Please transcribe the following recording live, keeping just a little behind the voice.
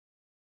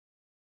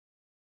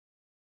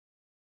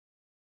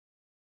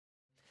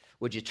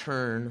would you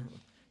turn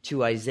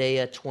to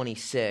Isaiah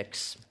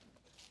 26,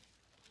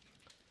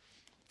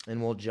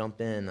 and we'll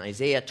jump in.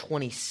 Isaiah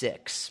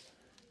 26.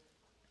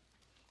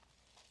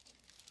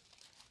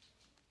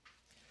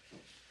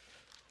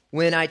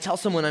 When I tell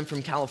someone I'm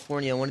from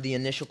California, one of the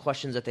initial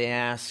questions that they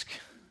ask,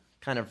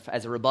 kind of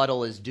as a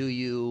rebuttal, is, do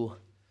you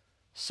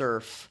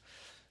surf?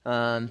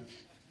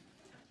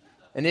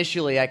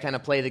 Initially, I kind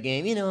of play the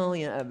game,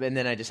 and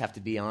then I just have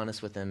to be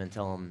honest with them and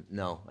tell them,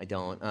 no, I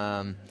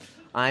don't.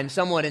 I'm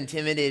somewhat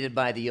intimidated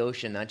by the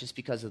ocean, not just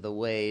because of the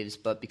waves,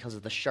 but because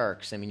of the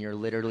sharks. I mean, you're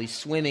literally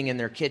swimming in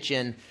their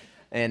kitchen,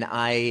 and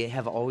I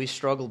have always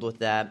struggled with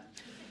that.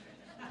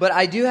 But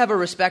I do have a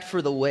respect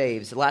for the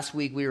waves. Last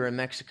week, we were in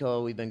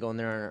Mexico. We've been going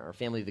there on our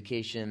family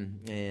vacation,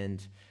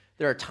 and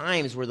there are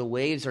times where the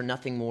waves are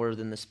nothing more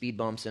than the speed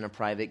bumps in a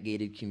private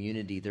gated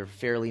community. They're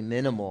fairly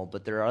minimal,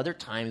 but there are other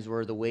times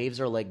where the waves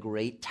are like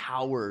great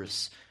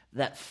towers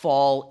that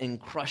fall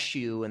and crush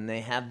you, and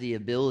they have the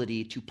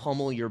ability to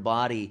pummel your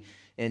body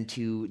and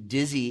to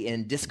dizzy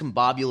and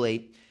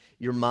discombobulate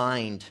your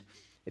mind.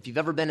 If you've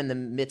ever been in the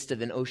midst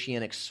of an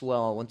oceanic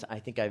swell, I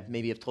think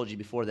I've told you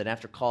before that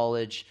after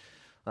college,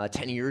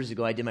 10 years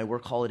ago, I did my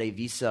work holiday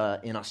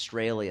visa in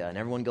Australia, and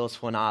everyone goes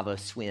Whanava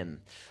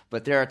swim.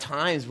 But there are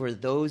times where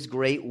those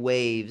great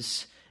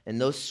waves and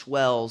those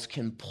swells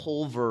can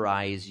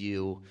pulverize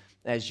you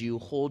as you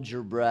hold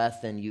your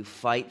breath and you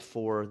fight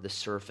for the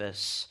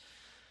surface.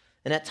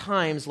 And at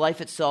times,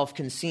 life itself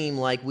can seem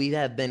like we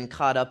have been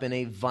caught up in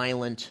a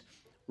violent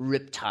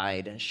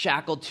riptide,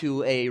 shackled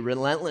to a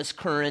relentless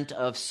current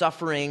of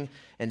suffering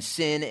and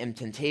sin and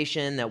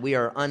temptation that we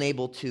are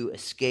unable to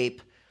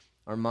escape.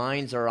 Our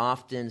minds are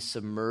often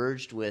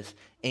submerged with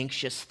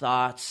anxious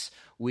thoughts.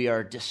 We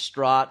are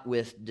distraught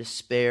with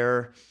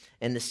despair.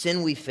 And the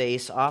sin we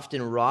face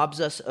often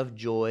robs us of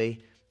joy,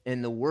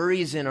 and the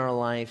worries in our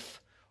life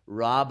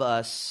rob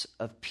us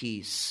of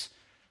peace.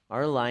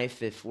 Our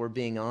life, if we're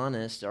being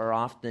honest, are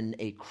often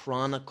a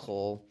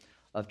chronicle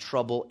of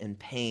trouble and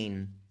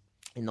pain.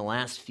 In the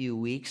last few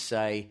weeks,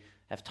 I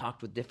have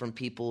talked with different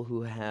people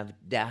who have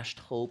dashed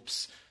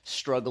hopes,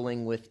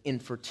 struggling with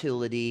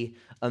infertility,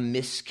 a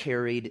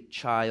miscarried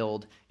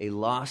child, a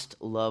lost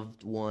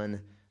loved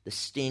one, the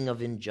sting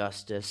of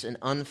injustice, an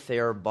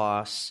unfair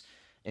boss,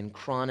 and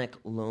chronic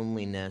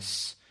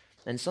loneliness.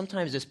 And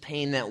sometimes this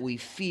pain that we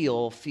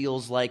feel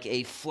feels like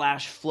a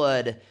flash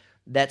flood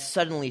that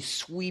suddenly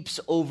sweeps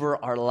over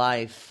our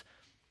life.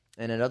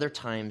 And at other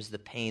times, the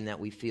pain that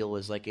we feel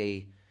is like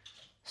a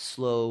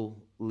slow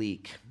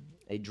leak,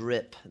 a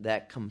drip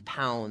that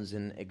compounds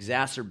and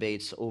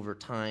exacerbates over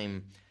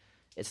time.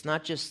 It's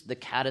not just the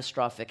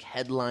catastrophic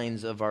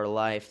headlines of our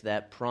life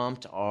that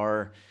prompt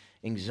our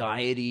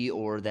anxiety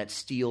or that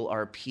steal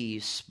our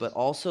peace, but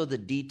also the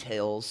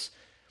details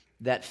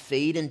that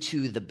fade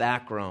into the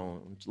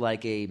background,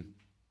 like a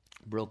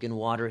broken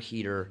water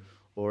heater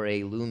or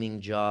a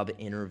looming job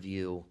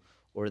interview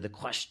or the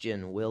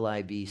question, will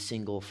I be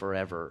single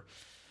forever?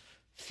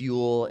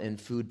 Fuel and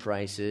food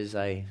prices.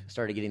 I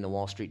started getting the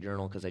Wall Street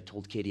Journal because I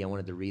told Katie I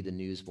wanted to read the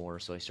news more,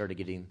 so I started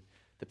getting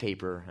the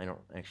paper. I don't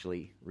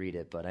actually read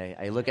it, but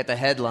I look at the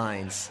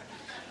headlines.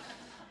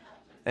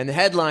 And the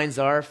headlines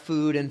are,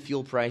 food and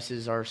fuel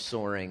prices are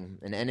soaring.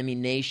 An enemy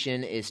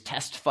nation is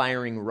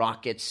test-firing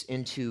rockets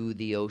into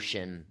the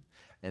ocean.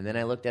 And then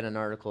I looked at an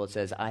article that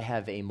says, I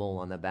have a mole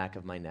on the back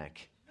of my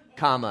neck,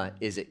 comma,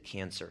 is it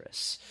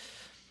cancerous?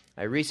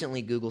 I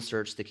recently Google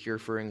searched the cure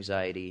for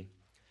anxiety,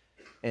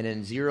 and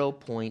in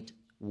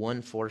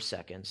 0.14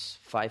 seconds,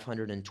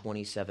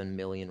 527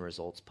 million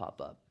results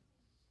pop up.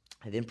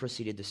 I then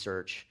proceeded to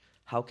search,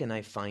 how can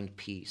I find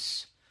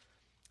peace?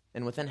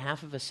 And within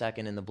half of a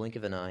second, in the blink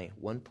of an eye,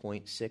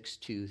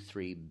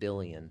 1.623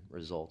 billion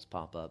results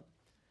pop up.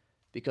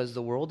 Because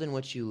the world in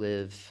which you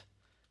live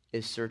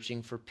is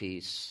searching for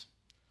peace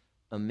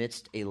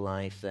amidst a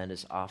life that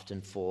is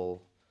often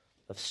full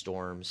of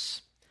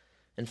storms.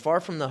 And far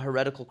from the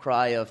heretical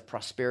cry of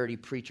prosperity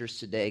preachers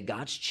today,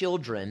 God's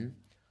children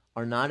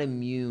are not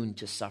immune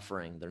to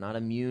suffering. They're not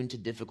immune to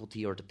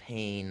difficulty or to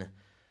pain.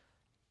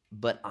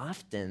 But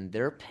often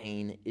their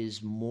pain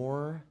is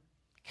more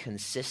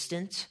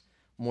consistent,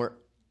 more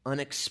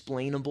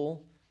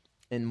unexplainable,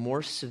 and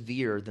more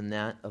severe than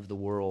that of the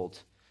world.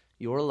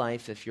 Your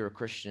life, if you're a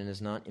Christian,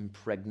 is not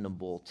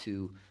impregnable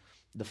to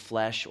the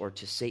flesh or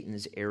to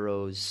Satan's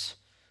arrows,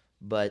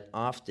 but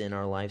often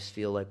our lives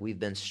feel like we've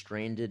been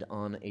stranded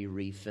on a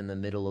reef in the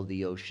middle of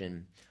the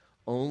ocean,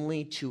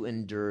 only to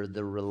endure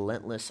the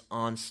relentless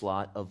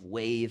onslaught of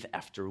wave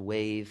after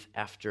wave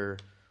after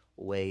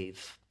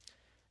wave.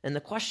 And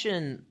the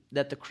question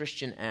that the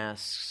Christian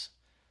asks,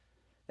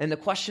 and the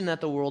question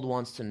that the world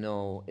wants to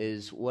know,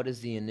 is what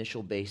is the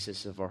initial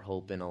basis of our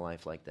hope in a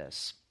life like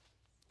this?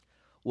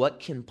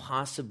 What can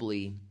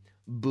possibly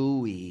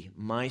buoy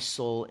my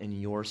soul and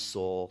your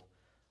soul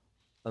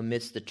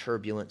amidst the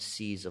turbulent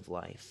seas of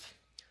life?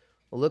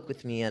 Well, look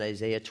with me at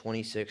Isaiah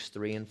 26,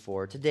 3 and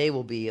 4. Today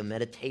will be a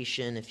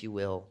meditation, if you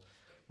will,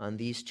 on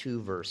these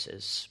two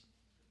verses.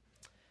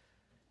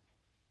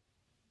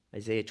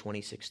 Isaiah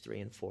 26, 3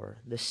 and 4.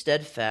 The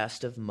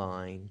steadfast of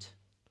mind,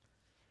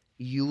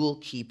 you will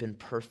keep in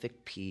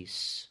perfect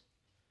peace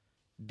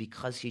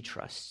because he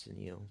trusts in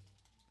you.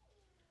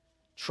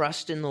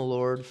 Trust in the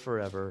Lord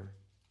forever,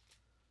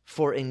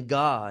 for in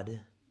God,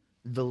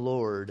 the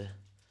Lord,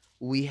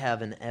 we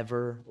have an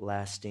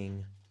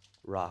everlasting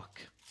rock.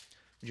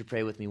 Would you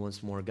pray with me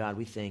once more? God,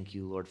 we thank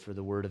you, Lord, for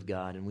the word of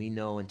God, and we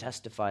know and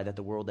testify that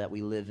the world that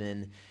we live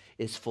in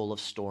is full of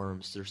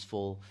storms.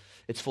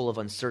 It's full of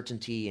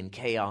uncertainty and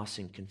chaos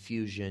and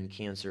confusion,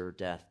 cancer,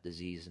 death,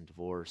 disease, and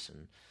divorce.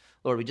 And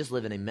Lord, we just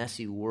live in a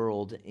messy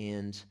world,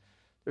 and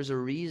there's a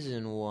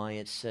reason why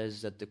it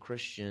says that the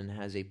Christian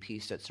has a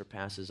peace that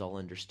surpasses all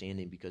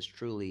understanding, because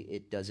truly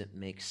it doesn't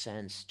make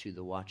sense to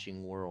the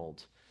watching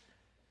world.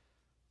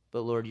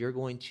 But Lord, you're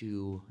going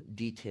to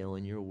detail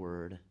in your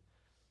word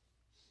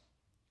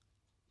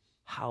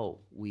how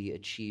we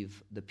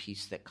achieve the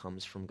peace that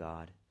comes from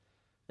God.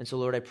 And so,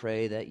 Lord, I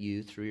pray that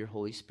you, through your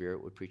Holy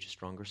Spirit, would preach a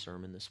stronger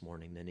sermon this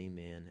morning than any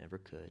man ever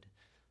could,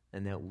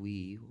 and that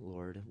we,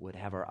 Lord, would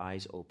have our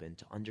eyes open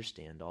to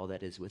understand all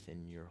that is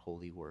within your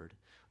holy word.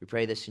 We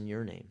pray this in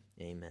your name.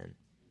 Amen.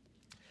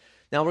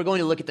 Now, we're going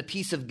to look at the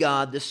peace of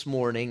God this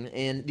morning,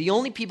 and the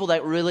only people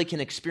that really can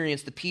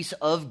experience the peace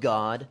of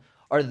God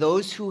are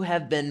those who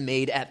have been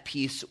made at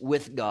peace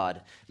with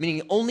God,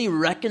 meaning only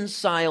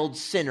reconciled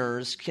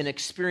sinners can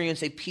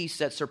experience a peace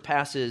that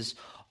surpasses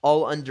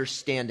all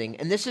understanding.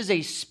 And this is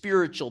a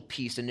spiritual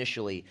peace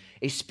initially,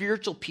 a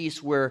spiritual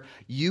peace where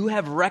you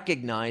have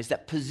recognized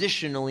that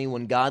positionally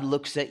when God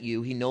looks at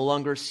you, he no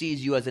longer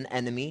sees you as an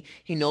enemy,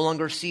 he no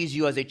longer sees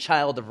you as a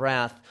child of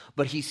wrath,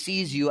 but he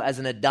sees you as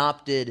an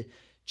adopted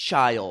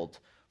child.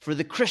 For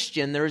the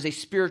Christian, there is a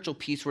spiritual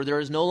peace where there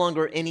is no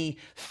longer any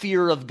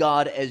fear of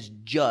God as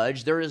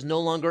judge. There is no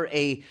longer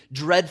a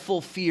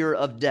dreadful fear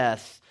of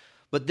death,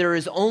 but there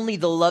is only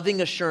the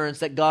loving assurance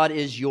that God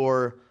is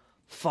your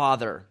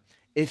Father.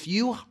 If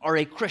you are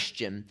a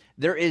Christian,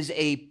 there is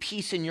a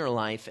peace in your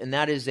life, and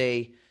that is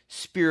a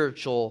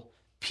spiritual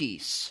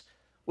peace.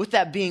 With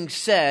that being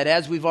said,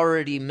 as we've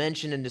already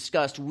mentioned and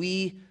discussed,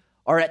 we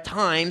are at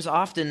times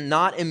often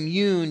not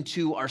immune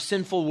to our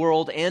sinful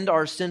world and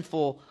our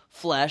sinful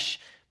flesh,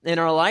 and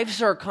our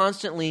lives are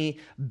constantly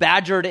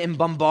badgered and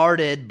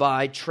bombarded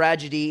by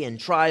tragedy and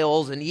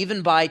trials and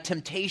even by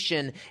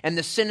temptation and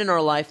the sin in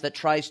our life that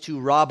tries to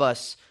rob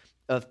us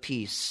of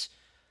peace.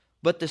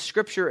 But the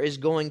Scripture is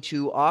going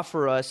to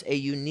offer us a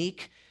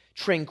unique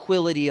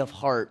tranquility of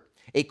heart,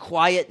 a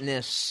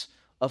quietness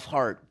of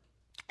heart.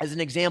 As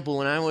an example,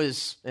 when I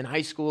was in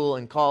high school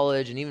and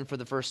college, and even for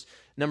the first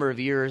number of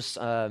years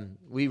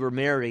we were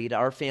married,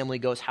 our family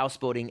goes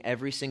houseboating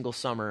every single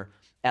summer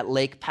at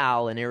Lake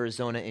Powell in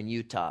Arizona and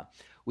Utah.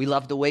 We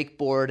love to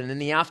wakeboard, and in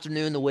the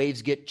afternoon the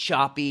waves get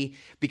choppy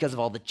because of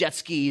all the jet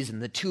skis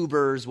and the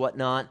tubers,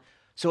 whatnot.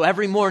 So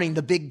every morning,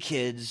 the big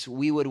kids,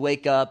 we would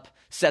wake up,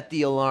 set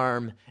the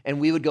alarm, and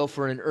we would go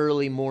for an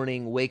early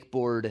morning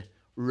wakeboard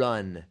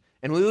run.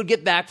 And we would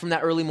get back from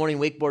that early morning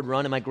wakeboard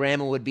run, and my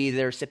grandma would be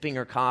there sipping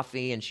her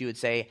coffee, and she would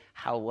say,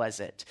 "How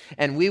was it?"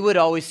 And we would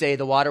always say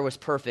the water was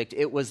perfect.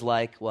 It was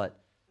like, what?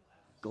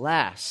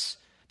 Glass.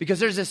 Because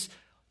there's this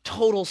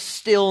total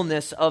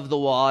stillness of the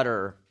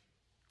water.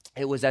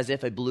 It was as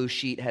if a blue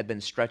sheet had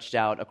been stretched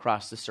out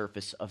across the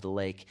surface of the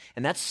lake.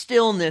 And that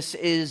stillness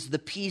is the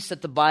peace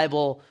that the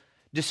Bible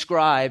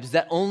describes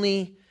that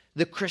only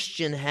the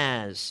Christian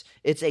has.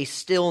 It's a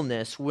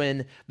stillness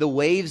when the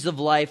waves of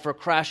life are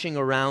crashing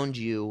around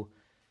you.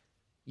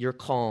 You're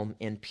calm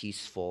and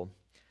peaceful.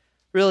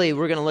 Really,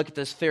 we're going to look at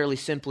this fairly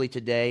simply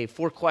today.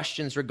 4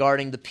 questions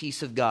regarding the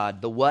peace of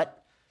God: the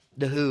what,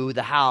 the who,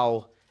 the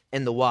how,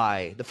 and the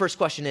why. The first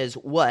question is,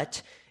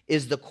 what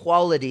is the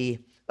quality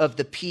of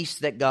the peace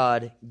that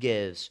God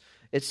gives?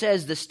 It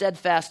says, the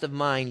steadfast of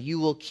mind you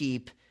will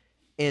keep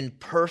in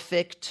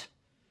perfect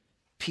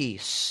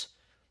peace.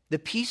 The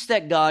peace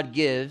that God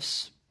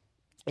gives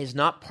is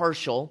not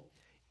partial,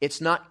 it's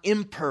not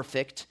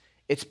imperfect,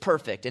 it's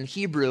perfect. In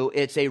Hebrew,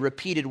 it's a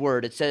repeated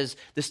word. It says,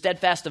 the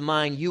steadfast of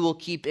mind you will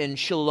keep in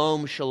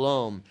shalom,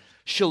 shalom.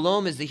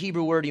 Shalom is the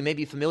Hebrew word you may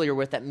be familiar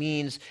with that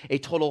means a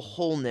total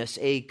wholeness,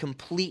 a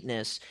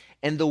completeness.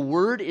 And the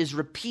word is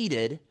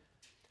repeated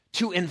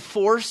to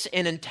enforce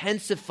and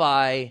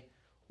intensify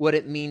what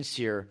it means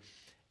here.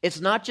 It's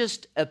not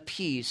just a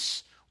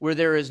peace where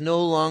there is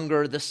no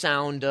longer the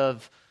sound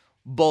of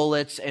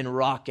bullets and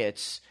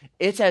rockets.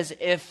 It's as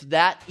if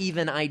that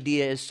even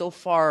idea is so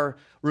far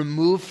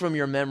removed from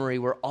your memory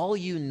where all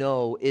you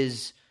know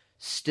is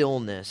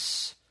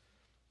stillness.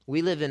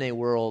 We live in a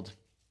world,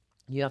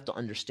 you have to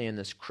understand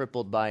this,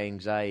 crippled by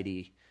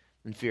anxiety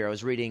and fear. I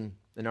was reading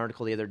an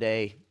article the other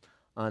day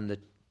on the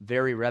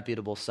very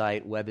reputable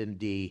site,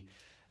 WebMD,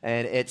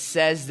 and it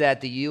says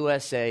that the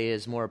USA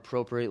is more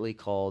appropriately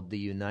called the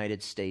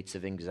United States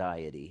of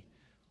Anxiety.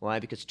 Why?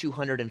 Because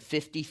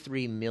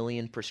 253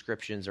 million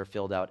prescriptions are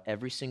filled out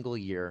every single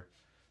year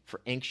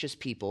for anxious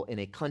people in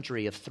a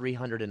country of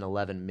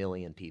 311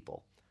 million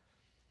people.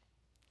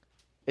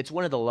 It's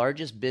one of the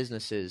largest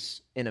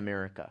businesses in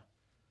America,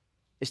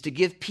 is to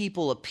give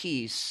people a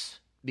peace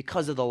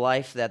because of the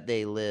life that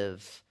they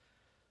live.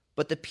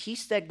 But the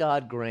peace that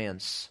God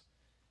grants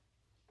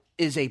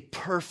is a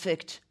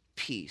perfect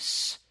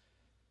peace.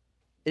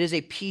 It is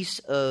a peace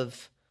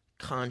of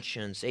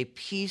conscience, a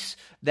peace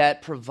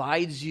that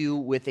provides you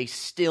with a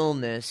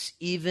stillness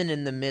even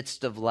in the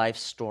midst of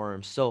life's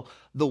storms. So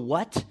the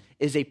what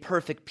is a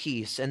perfect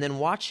peace. And then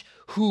watch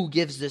who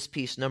gives this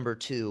peace. Number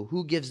 2,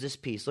 who gives this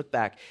peace? Look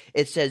back.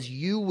 It says,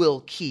 you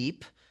will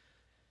keep,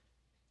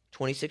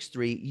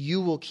 26:3,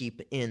 you will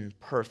keep in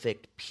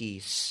perfect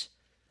peace.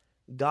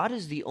 God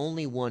is the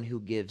only one who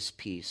gives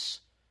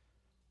peace.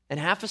 In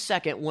half a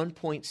second,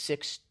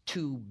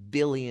 1.62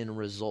 billion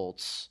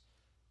results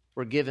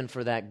were given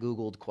for that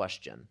Googled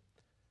question.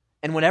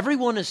 And what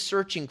everyone is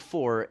searching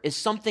for is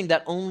something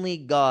that only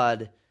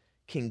God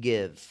can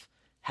give.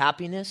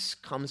 Happiness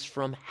comes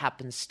from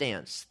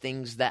happenstance,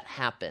 things that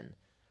happen.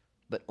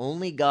 But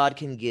only God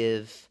can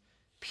give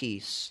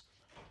peace.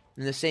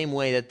 In the same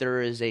way that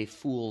there is a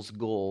fool's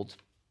gold,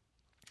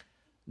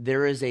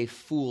 there is a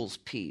fool's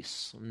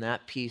peace. And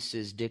that peace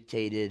is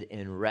dictated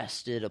and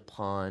rested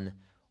upon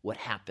what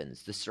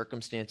happens, the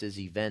circumstances,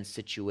 events,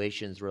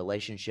 situations,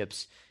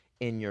 relationships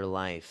in your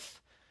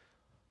life.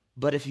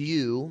 But if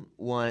you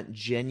want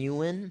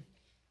genuine,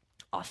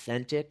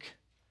 authentic,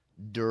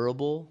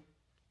 durable,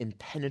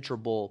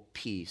 impenetrable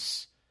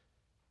peace,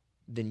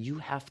 then you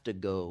have to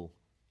go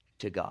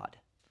to God.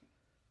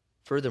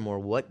 Furthermore,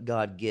 what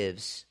God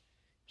gives,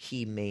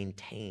 he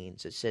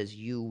maintains. It says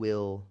you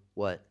will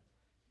what?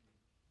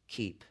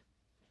 Keep.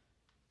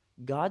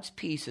 God's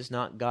peace is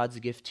not God's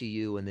gift to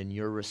you and then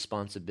your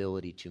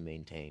responsibility to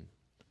maintain.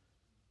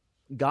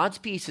 God's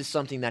peace is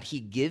something that he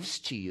gives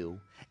to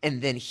you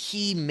and then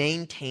he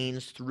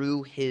maintains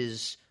through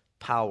his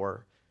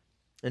power.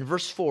 In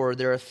verse 4,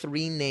 there are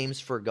 3 names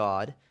for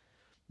God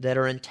that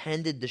are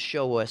intended to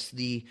show us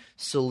the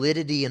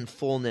solidity and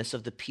fullness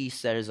of the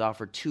peace that is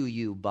offered to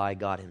you by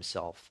God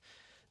himself.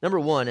 Number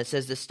 1, it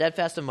says, the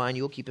steadfast of mind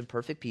you will keep in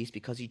perfect peace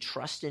because you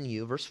trust in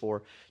you. Verse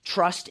 4,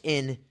 trust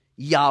in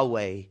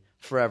Yahweh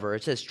forever.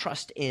 It says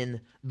trust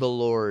in the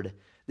Lord.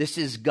 This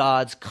is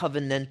God's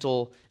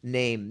covenantal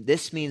name.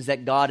 This means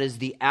that God is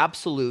the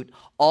absolute,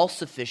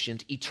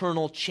 all-sufficient,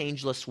 eternal,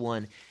 changeless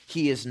one.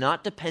 He is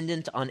not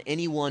dependent on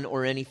anyone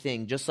or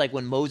anything. Just like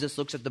when Moses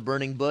looks at the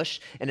burning bush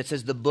and it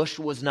says the bush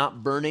was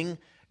not burning,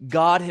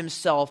 God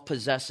himself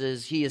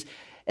possesses, he is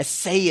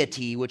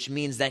aseity, which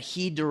means that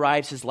he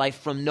derives his life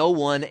from no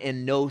one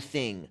and no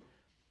thing.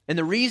 And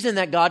the reason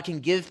that God can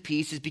give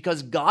peace is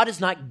because God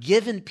is not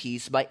given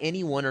peace by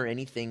anyone or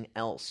anything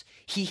else.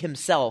 He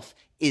himself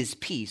is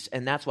peace,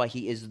 and that's why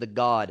he is the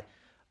God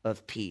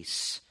of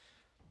peace.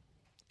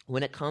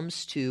 When it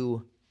comes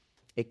to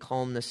a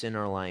calmness in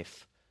our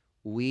life,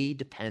 we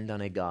depend on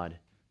a God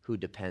who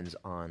depends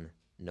on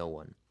no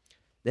one.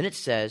 Then it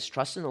says,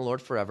 trust in the Lord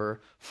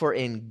forever, for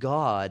in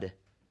God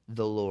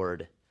the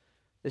Lord.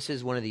 This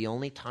is one of the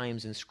only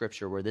times in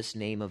Scripture where this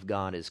name of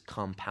God is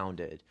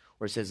compounded,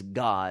 where it says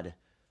God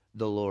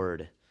the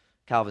Lord.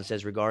 Calvin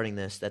says regarding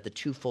this that the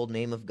twofold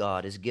name of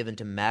God is given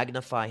to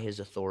magnify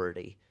his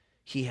authority.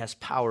 He has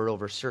power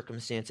over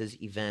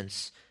circumstances,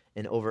 events,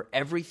 and over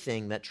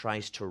everything that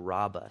tries to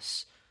rob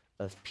us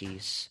of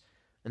peace.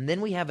 And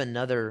then we have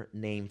another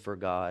name for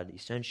God.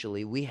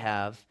 Essentially, we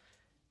have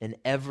an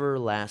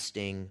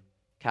everlasting,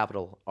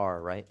 capital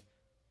R, right?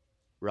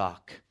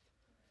 Rock.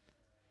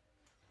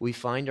 We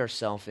find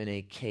ourselves in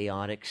a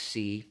chaotic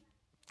sea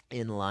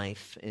in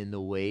life, and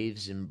the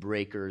waves and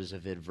breakers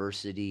of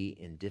adversity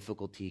and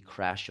difficulty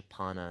crash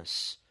upon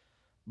us.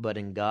 But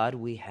in God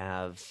we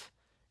have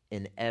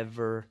an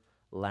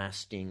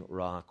everlasting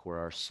rock where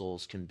our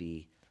souls can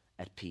be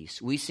at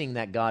peace. We sing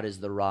that God is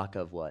the rock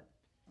of what?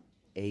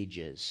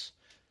 Ages.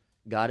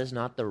 God is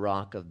not the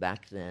rock of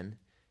back then.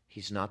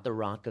 He's not the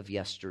rock of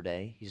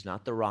yesterday. He's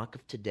not the rock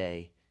of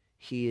today.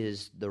 He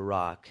is the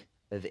rock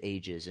of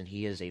ages, and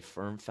he is a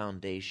firm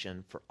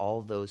foundation for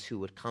all those who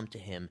would come to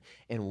him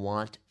and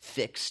want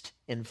fixed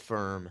and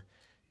firm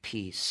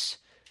peace.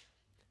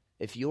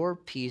 If your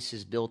peace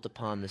is built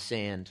upon the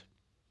sand,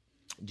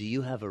 do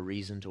you have a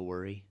reason to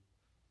worry?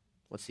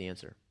 What's the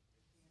answer?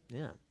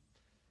 Yeah.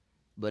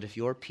 But if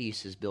your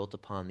peace is built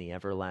upon the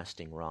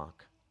everlasting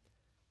rock,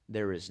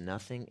 there is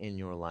nothing in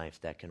your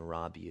life that can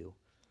rob you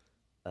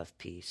of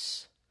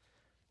peace.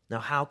 Now,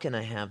 how can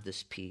I have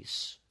this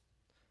peace?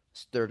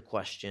 Third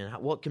question,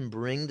 what can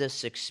bring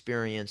this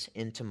experience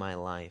into my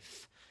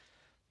life?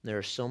 There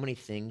are so many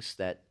things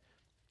that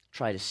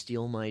try to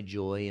steal my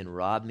joy and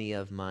rob me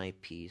of my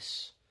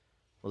peace.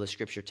 Well, the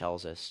scripture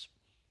tells us.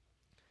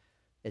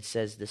 It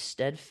says, the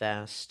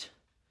steadfast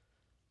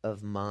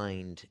of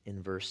mind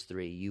in verse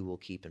 3, you will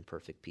keep in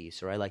perfect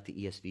peace. Or I like the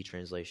ESV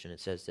translation. It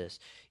says this,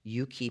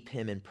 you keep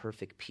him in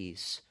perfect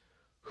peace,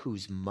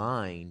 whose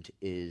mind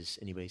is,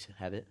 anybody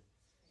have it?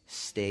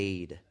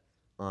 Stayed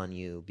on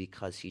you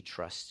because he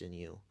trusts in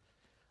you.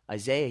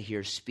 Isaiah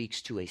here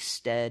speaks to a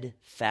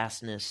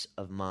steadfastness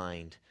of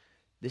mind.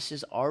 This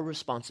is our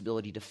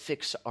responsibility to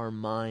fix our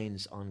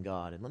minds on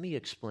God. And let me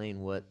explain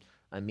what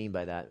I mean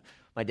by that.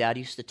 My dad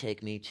used to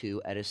take me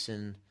to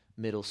Edison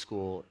Middle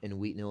School in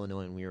Wheaton,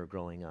 Illinois when we were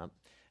growing up.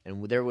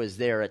 And there was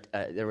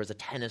a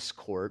tennis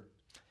court,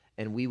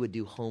 and we would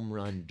do home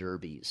run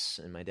derbies.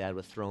 And my dad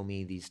would throw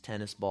me these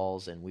tennis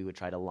balls, and we would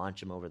try to launch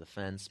them over the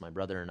fence, my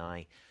brother and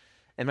I.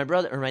 And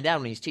my dad,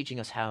 when he's teaching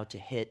us how to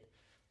hit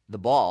the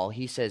ball,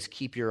 he says,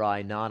 keep your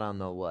eye not on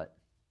the what?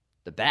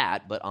 The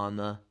bat, but on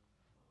the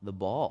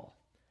ball.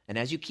 And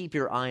as you keep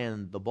your eye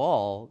on the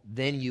ball,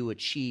 then you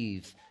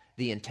achieve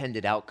the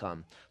intended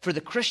outcome. For the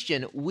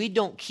Christian, we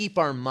don't keep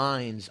our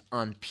minds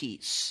on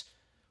peace.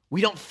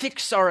 We don't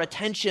fix our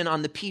attention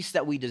on the peace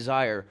that we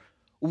desire.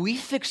 We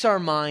fix our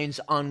minds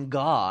on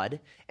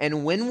God,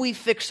 and when we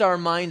fix our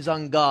minds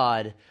on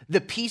God, the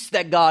peace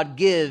that God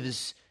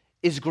gives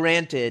is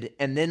granted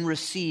and then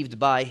received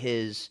by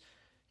his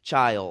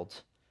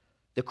child.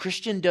 The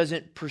Christian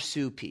doesn't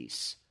pursue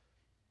peace.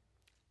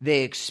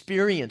 They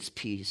experience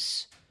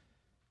peace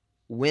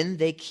when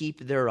they keep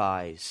their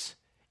eyes,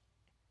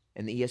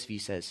 and the ESV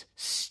says,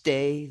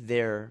 stay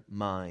their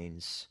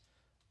minds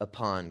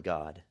upon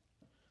God.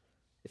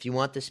 If you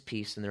want this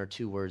peace, then there are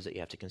two words that you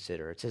have to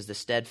consider. It says the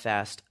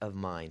steadfast of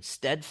mind.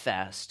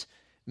 Steadfast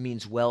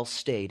means well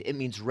stayed. It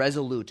means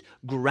resolute,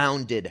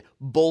 grounded,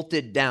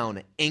 bolted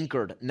down,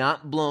 anchored,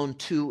 not blown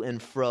to and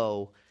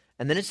fro.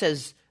 And then it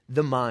says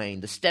the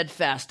mind, the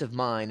steadfast of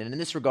mind. And in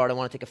this regard, I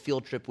want to take a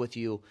field trip with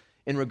you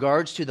in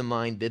regards to the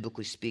mind,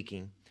 biblically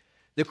speaking.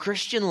 The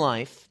Christian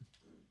life,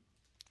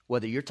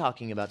 whether you're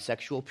talking about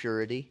sexual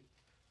purity,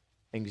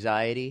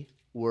 anxiety,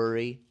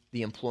 worry,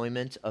 the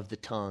employment of the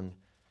tongue,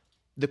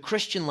 the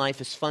Christian life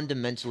is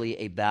fundamentally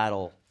a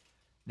battle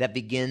that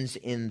begins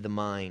in the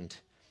mind.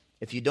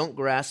 If you don't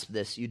grasp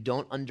this, you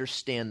don't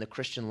understand the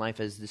Christian life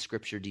as the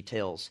Scripture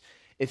details.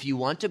 If you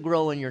want to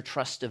grow in your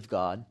trust of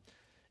God,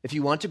 if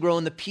you want to grow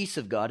in the peace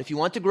of God, if you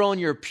want to grow in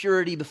your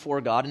purity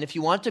before God, and if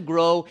you want to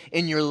grow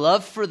in your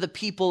love for the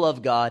people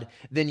of God,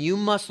 then you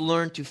must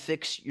learn to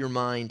fix your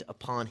mind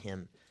upon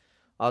him.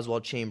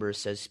 Oswald Chambers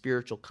says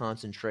spiritual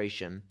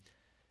concentration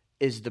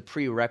is the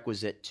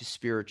prerequisite to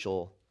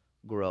spiritual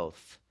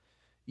growth.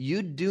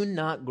 You do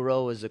not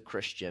grow as a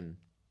Christian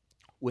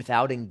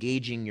without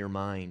engaging your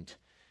mind.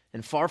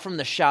 And far from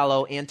the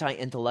shallow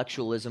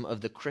anti-intellectualism of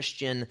the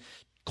Christian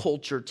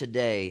culture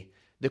today,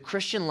 the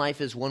Christian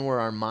life is one where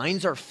our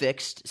minds are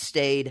fixed,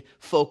 stayed,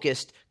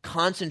 focused,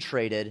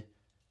 concentrated.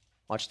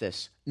 Watch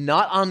this.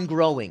 Not on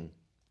growing,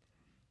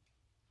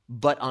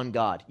 but on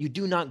God. You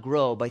do not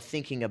grow by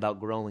thinking about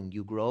growing.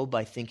 You grow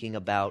by thinking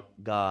about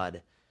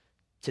God.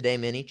 Today,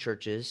 many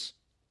churches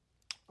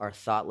are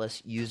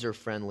thoughtless,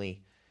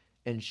 user-friendly,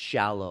 and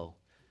shallow.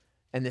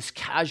 And this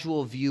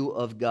casual view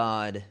of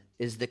God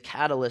is the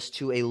catalyst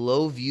to a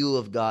low view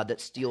of God that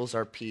steals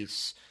our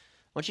peace.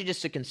 I want you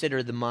just to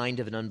consider the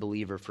mind of an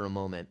unbeliever for a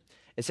moment.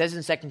 It says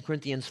in 2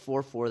 Corinthians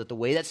 4:4 that the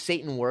way that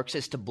Satan works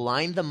is to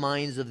blind the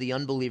minds of the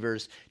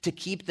unbelievers to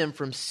keep them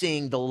from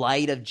seeing the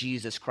light of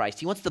Jesus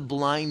Christ. He wants to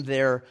blind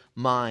their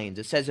minds.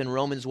 It says in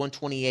Romans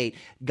 1:28,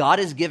 God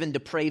has given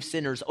depraved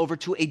sinners over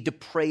to a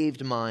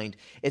depraved mind.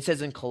 It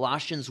says in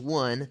Colossians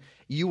 1,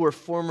 you were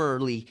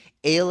formerly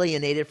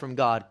alienated from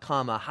God,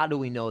 how do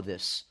we know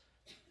this?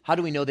 How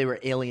do we know they were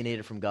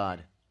alienated from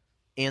God?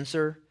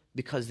 Answer,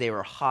 because they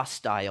were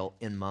hostile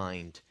in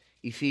mind.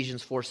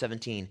 Ephesians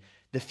 4:17,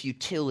 the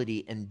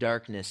futility and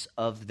darkness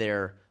of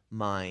their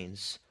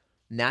minds.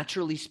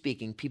 Naturally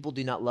speaking, people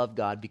do not love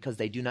God because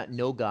they do not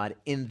know God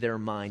in their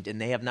mind,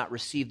 and they have not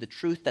received the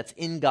truth that's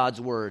in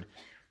God's word,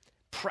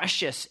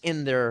 precious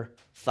in their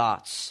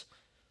thoughts.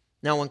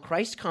 Now, when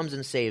Christ comes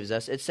and saves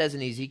us, it says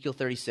in Ezekiel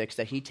 36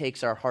 that he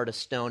takes our heart of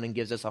stone and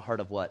gives us a heart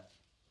of what?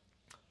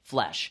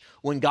 Flesh.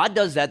 When God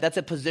does that, that's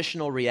a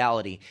positional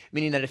reality,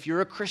 meaning that if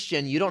you're a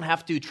Christian, you don't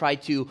have to try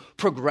to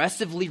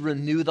progressively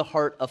renew the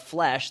heart of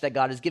flesh that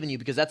God has given you,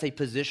 because that's a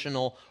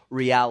positional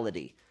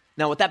reality.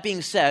 Now, with that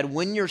being said,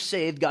 when you're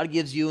saved, God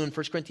gives you, in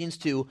 1 Corinthians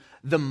 2,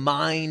 the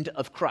mind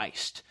of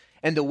Christ.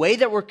 And the way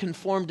that we're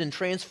conformed and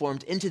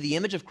transformed into the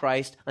image of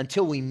Christ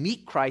until we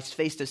meet Christ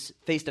face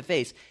to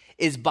face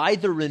is by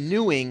the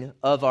renewing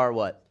of our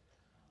what?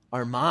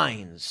 Our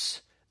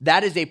minds.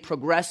 That is a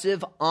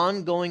progressive,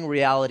 ongoing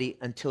reality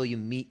until you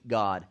meet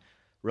God.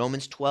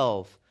 Romans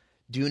 12,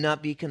 do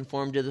not be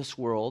conformed to this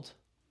world,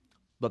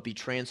 but be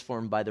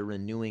transformed by the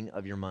renewing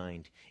of your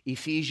mind.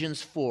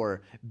 Ephesians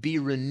 4, be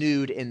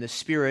renewed in the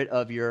spirit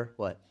of your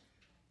what?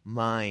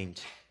 Mind.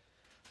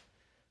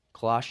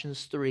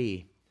 Colossians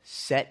 3,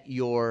 set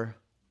your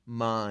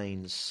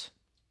minds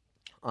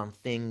on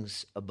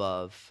things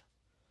above.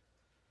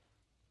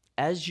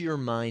 As your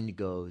mind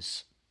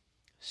goes,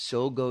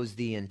 so goes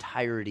the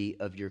entirety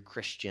of your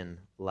Christian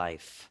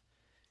life.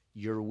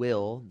 Your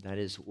will, that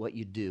is what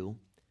you do,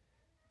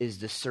 is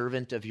the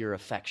servant of your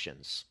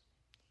affections.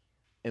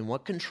 And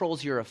what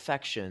controls your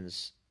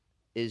affections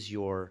is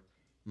your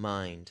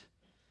mind.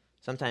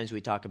 Sometimes we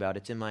talk about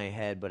it's in my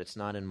head, but it's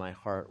not in my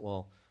heart.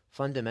 Well,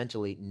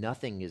 fundamentally,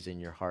 nothing is in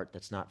your heart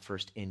that's not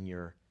first in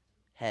your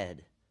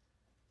head.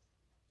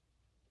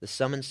 The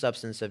sum and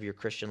substance of your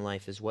Christian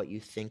life is what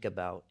you think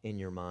about in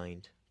your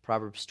mind.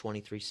 Proverbs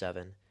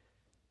 23:7.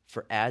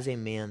 For as a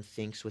man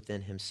thinks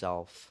within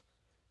himself,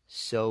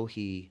 so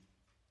he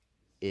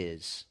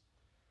is.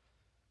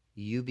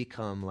 You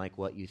become like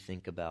what you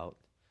think about.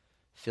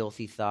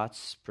 Filthy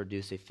thoughts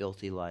produce a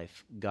filthy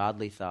life.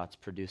 Godly thoughts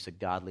produce a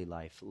godly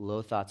life.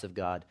 Low thoughts of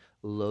God,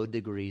 low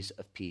degrees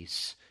of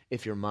peace.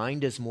 If your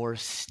mind is more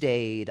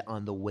stayed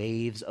on the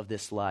waves of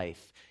this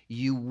life,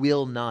 you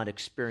will not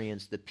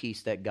experience the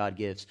peace that God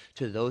gives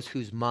to those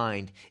whose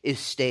mind is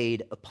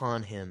stayed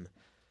upon him.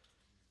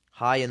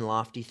 High and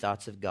lofty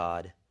thoughts of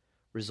God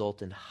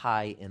result in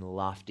high and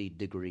lofty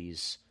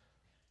degrees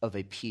of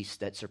a peace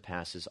that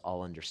surpasses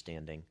all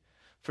understanding.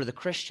 For the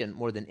Christian,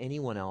 more than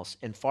anyone else,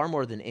 and far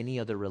more than any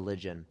other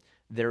religion,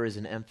 there is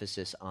an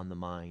emphasis on the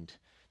mind.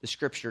 The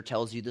scripture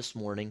tells you this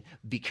morning,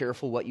 be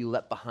careful what you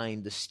let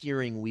behind the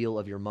steering wheel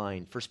of your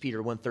mind. 1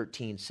 Peter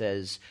 1:13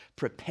 says,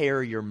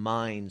 prepare your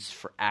minds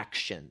for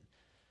action.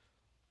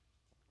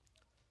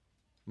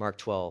 Mark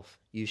 12,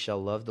 you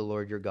shall love the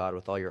Lord your God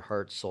with all your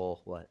heart,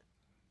 soul, what?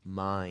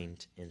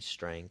 Mind and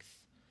strength.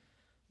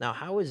 Now,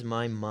 how is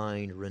my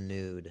mind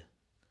renewed?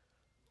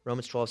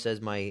 Romans 12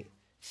 says my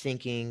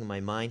thinking, my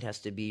mind has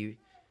to be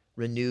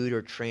renewed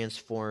or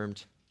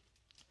transformed.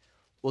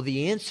 Well,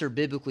 the answer,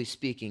 biblically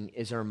speaking,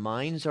 is our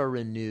minds are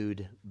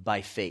renewed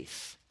by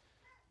faith.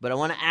 But I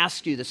want to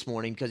ask you this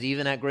morning, because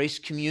even at Grace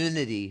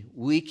Community,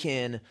 we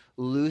can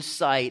lose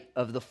sight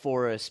of the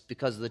forest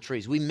because of the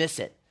trees. We miss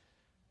it.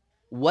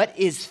 What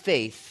is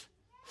faith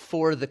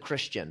for the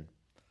Christian?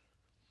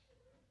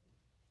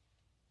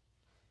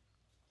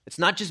 It's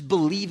not just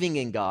believing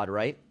in God,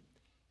 right?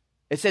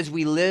 It says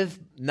we live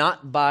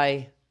not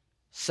by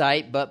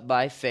sight, but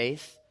by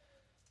faith.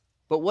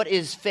 But what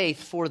is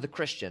faith for the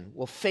Christian?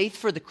 Well, faith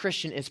for the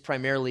Christian is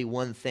primarily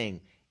one thing.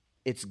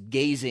 It's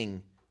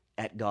gazing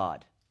at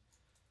God.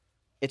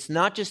 It's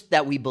not just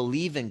that we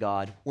believe in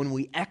God. When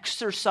we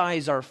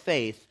exercise our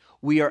faith,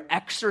 we are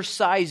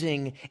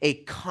exercising a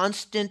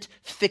constant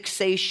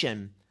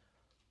fixation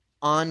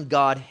on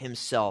God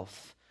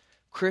himself.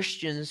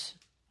 Christians,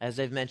 as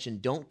I've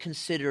mentioned, don't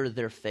consider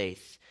their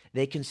faith.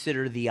 They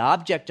consider the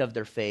object of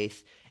their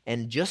faith,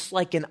 and just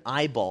like an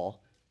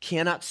eyeball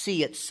cannot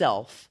see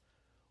itself,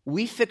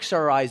 we fix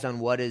our eyes on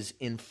what is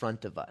in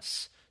front of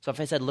us. So if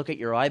I said, look at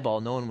your eyeball,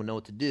 no one would know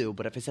what to do.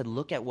 But if I said,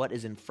 look at what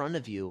is in front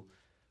of you,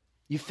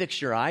 you fix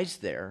your eyes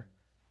there.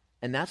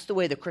 And that's the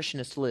way the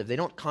Christian is to live. They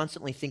don't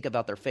constantly think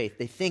about their faith.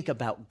 They think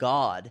about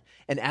God.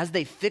 And as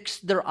they fix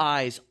their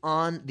eyes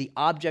on the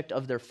object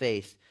of their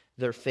faith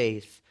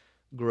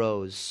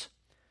grows.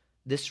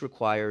 This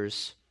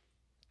requires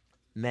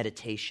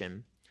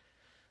meditation.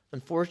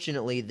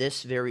 Unfortunately,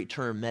 this very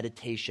term,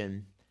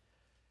 meditation,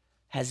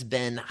 has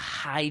been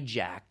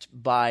hijacked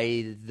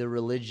by the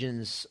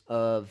religions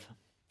of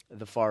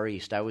the Far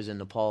East. I was in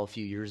Nepal a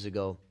few years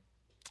ago,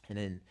 and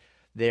in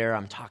there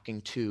I'm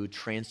talking to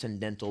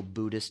transcendental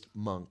Buddhist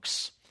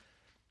monks,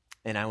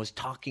 and I was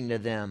talking to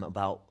them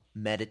about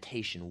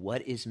meditation.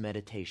 What is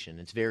meditation?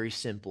 It's very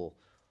simple.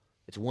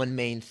 It's one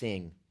main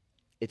thing.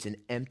 It's an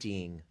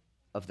emptying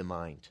of the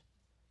mind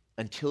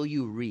until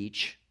you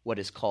reach what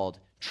is called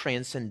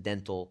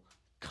transcendental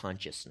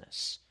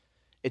consciousness.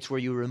 It's where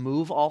you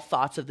remove all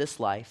thoughts of this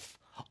life,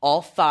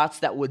 all thoughts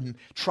that would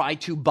try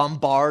to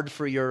bombard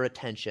for your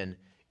attention.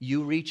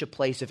 You reach a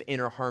place of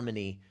inner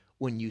harmony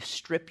when you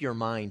strip your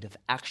mind of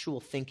actual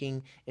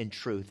thinking and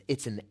truth.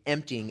 It's an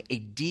emptying, a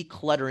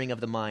decluttering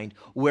of the mind,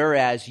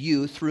 whereas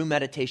you, through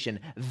meditation,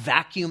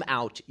 vacuum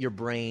out your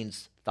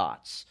brain's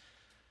thoughts.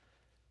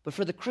 But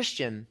for the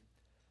Christian,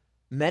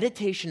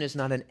 meditation is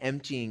not an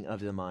emptying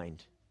of the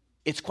mind.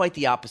 It's quite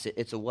the opposite.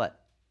 It's a what?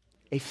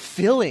 A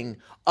filling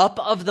up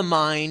of the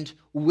mind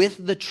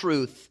with the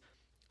truth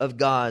of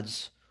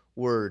God's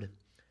word.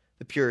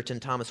 The Puritan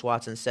Thomas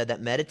Watson said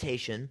that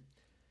meditation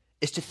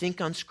is to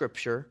think on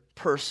Scripture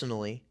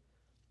personally,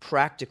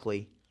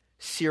 practically,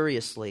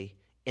 seriously,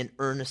 and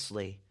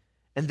earnestly,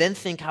 and then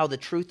think how the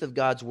truth of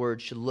God's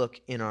word should look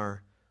in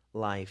our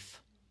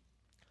life.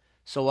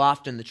 So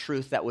often the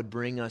truth that would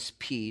bring us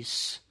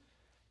peace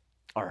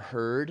are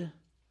heard,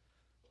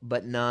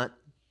 but not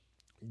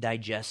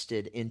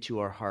digested into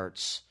our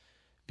hearts,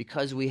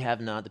 because we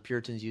have not, the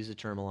Puritans use the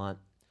term a lot,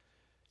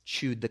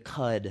 chewed the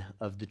cud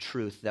of the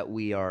truth that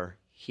we are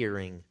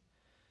hearing.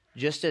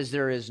 Just as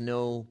there is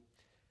no,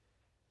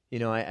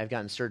 I've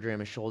gotten surgery on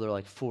my shoulder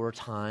like 4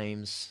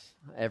 times.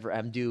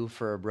 I'm due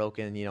for a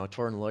broken,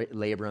 torn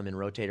labrum and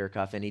rotator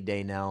cuff any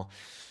day now.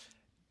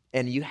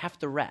 And you have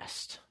to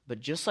rest. But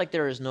just like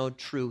there is no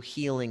true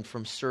healing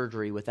from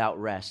surgery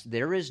without rest,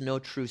 there is no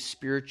true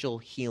spiritual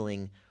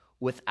healing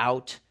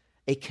without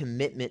a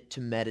commitment to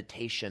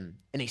meditation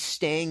and a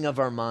staying of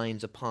our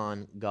minds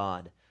upon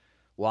God.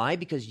 Why?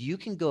 Because you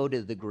can go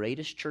to the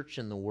greatest church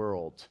in the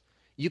world.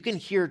 You can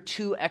hear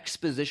 2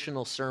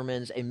 expositional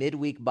sermons, a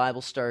midweek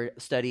Bible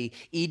study,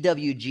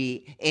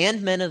 EWG,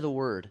 and Men of the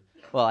Word.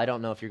 Well, I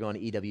don't know if you're going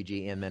to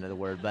EWG and Men of the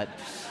Word, but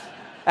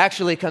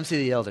actually come see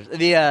the elders.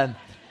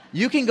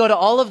 You can go to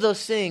all of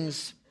those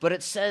things, but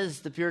it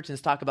says, the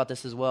Puritans talk about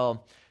this as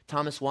well.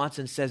 Thomas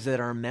Watson says that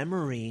our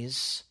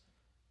memories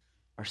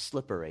are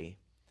slippery.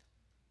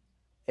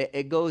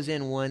 It goes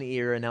in one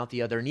ear and out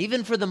the other. And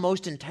even for the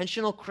most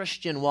intentional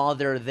Christian while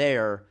they're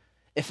there,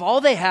 if all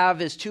they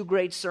have is 2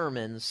 great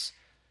sermons,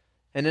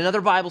 and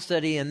another Bible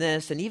study and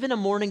this, and even a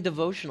morning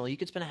devotional. You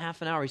could spend a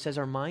half an hour. He says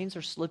our minds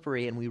are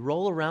slippery and we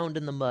roll around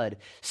in the mud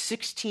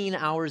 16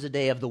 hours a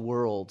day of the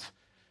world.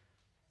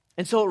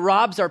 And so it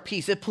robs our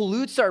peace. It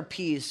pollutes our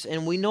peace,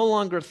 and we no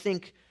longer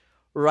think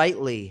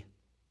rightly.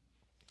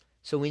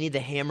 So we need the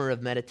hammer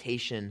of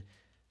meditation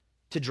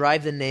to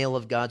drive the nail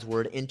of God's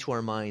word into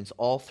our minds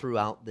all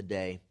throughout the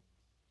day.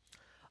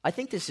 I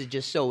think this is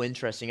just so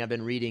interesting. I've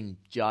been reading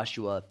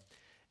Joshua,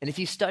 and if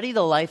you study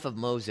the life of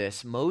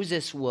Moses,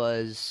 Moses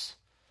was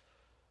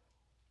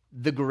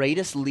the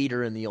greatest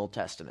leader in the Old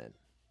Testament.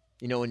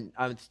 You know, when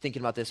I was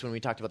thinking about this when we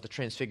talked about the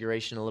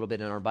transfiguration a little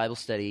bit in our Bible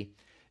study,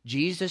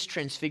 Jesus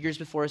transfigures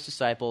before his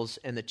disciples,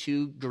 and the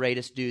two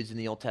greatest dudes in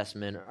the Old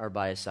Testament are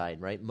by his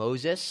side, right?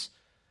 Moses,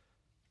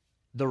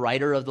 the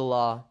writer of the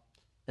law,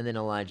 and then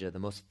Elijah, the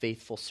most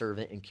faithful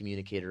servant and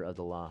communicator of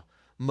the law.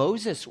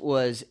 Moses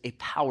was a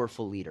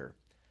powerful leader.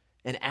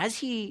 And as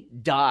he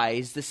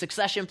dies, the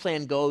succession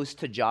plan goes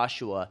to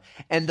Joshua.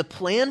 And the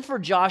plan for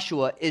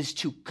Joshua is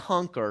to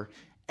conquer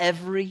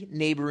every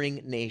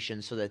neighboring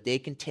nation so that they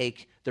can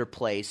take their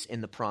place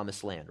in the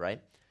promised land,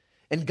 right?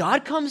 And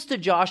God comes to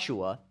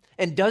Joshua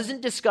and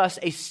doesn't discuss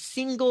a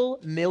single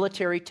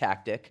military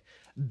tactic,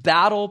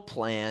 battle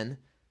plan,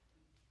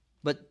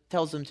 but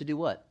tells them to do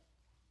what?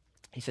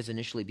 He says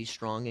initially, be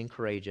strong and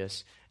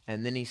courageous.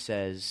 And then he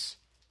says,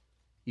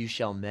 you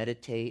shall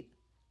meditate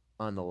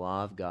on the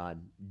law of God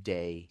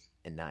day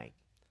and night.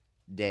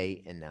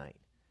 Day and night.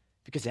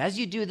 Because as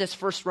you do this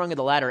first rung of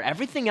the ladder,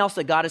 everything else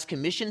that God has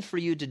commissioned for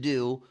you to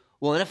do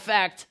will in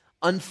effect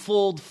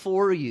unfold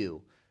for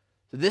you.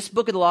 So this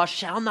book of the law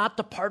shall not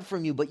depart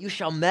from you, but you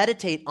shall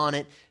meditate on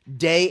it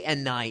day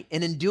and night.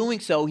 And in doing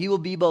so, he will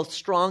be both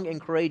strong and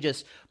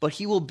courageous, but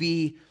he will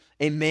be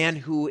a man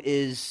who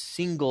is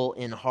single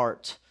in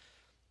heart.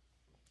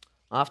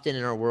 Often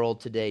in our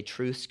world today,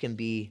 truths can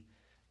be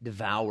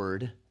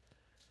devoured,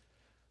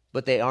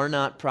 but they are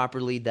not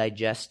properly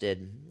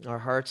digested. Our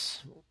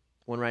hearts,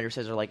 one writer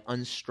says, are like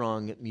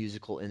unstrung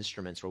musical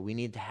instruments where we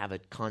need to have a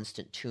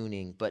constant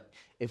tuning. But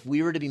if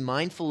we were to be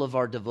mindful of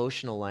our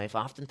devotional life,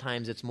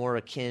 oftentimes it's more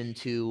akin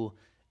to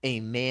a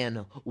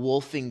man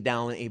wolfing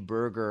down a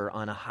burger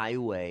on a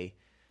highway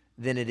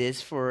than it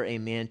is for a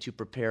man to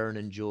prepare and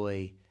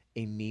enjoy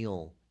a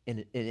meal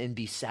and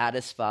be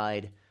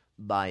satisfied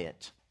by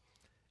it.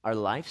 Our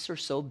lives are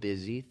so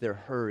busy, they're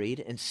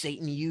hurried, and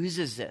Satan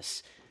uses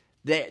this.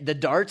 The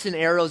darts and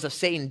arrows of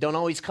Satan don't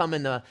always come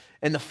in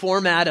the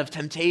format of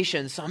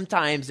temptation.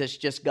 Sometimes it's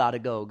just gotta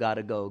go,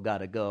 gotta go,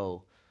 gotta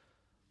go.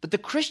 But the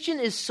Christian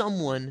is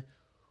someone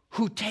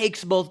who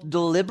takes both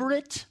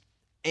deliberate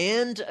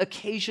and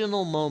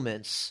occasional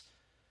moments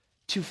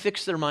to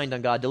fix their mind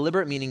on God.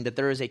 Deliberate meaning that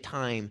there is a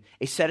time,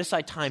 a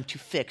set-aside time to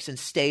fix and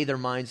stay their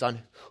minds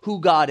on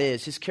who God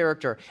is, his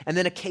character. And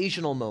then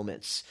occasional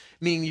moments,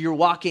 meaning you're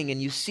walking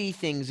and you see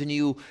things and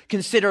you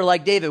consider,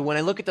 like David, when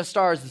I look at the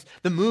stars,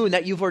 the moon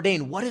that you've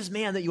ordained, what is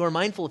man that you are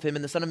mindful of him,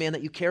 and the son of man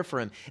that you care for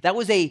him? That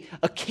was a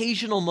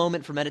occasional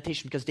moment for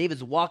meditation because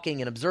David's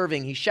walking and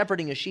observing, he's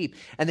shepherding a sheep,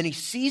 and then he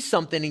sees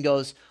something and he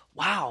goes,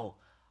 wow,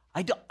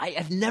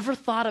 I've never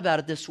thought about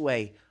it this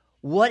way.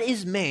 What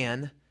is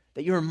man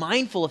that you're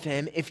mindful of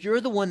him if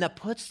you're the one that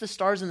puts the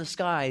stars in the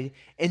sky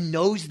and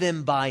knows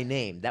them by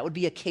name? That would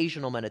be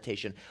occasional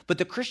meditation. But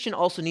the Christian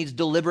also needs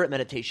deliberate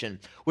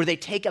meditation, where they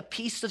take a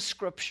piece of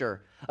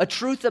scripture, a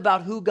truth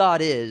about who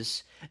God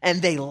is,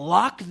 and they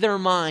lock their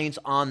minds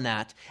on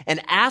that and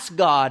ask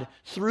God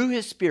through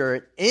his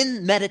Spirit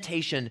in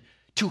meditation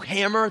to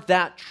hammer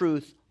that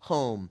truth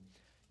home.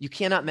 You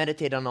cannot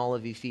meditate on all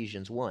of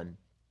Ephesians 1,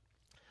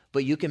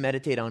 but you can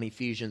meditate on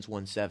Ephesians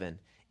 1:7.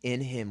 In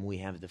him we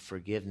have the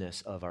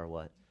forgiveness of our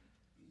what?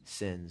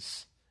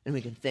 Sins. And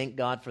we can thank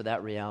God for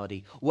that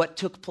reality. What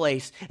took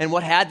place and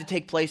what had to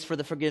take place for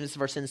the forgiveness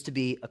of our sins to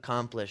be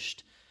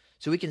accomplished.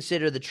 So we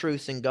consider the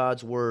truths in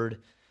God's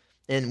word,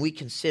 and we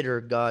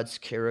consider God's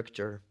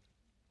character.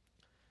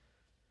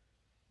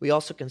 We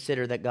also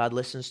consider that God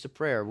listens to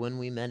prayer when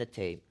we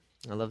meditate.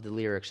 I love the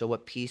lyrics. Oh,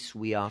 what peace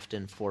we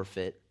often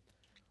forfeit.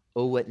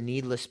 Oh, what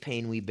needless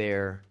pain we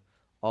bear,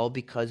 all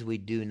because we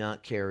do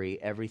not carry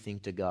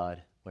everything to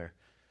God. Where?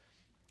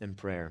 In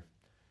prayer.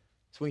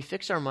 So when we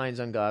fix our minds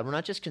on God, we're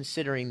not just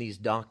considering these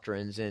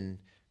doctrines and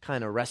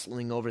kind of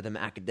wrestling over them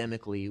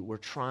academically. We're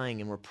trying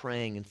and we're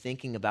praying and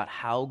thinking about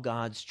how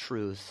God's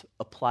truth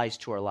applies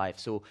to our life.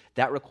 So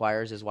that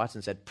requires, as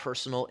Watson said,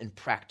 personal and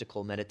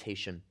practical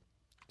meditation.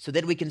 So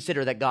then we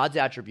consider that God's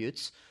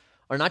attributes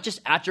are not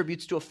just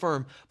attributes to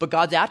affirm, but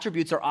God's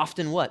attributes are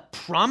often what?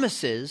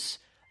 Promises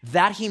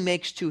that he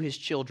makes to his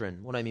children.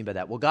 What do I mean by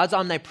that? Well, God's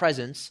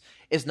omnipresence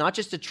is not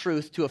just a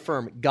truth to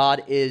affirm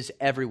God is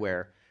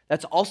everywhere.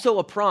 That's also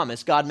a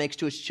promise God makes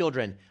to his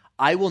children.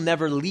 I will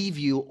never leave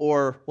you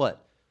or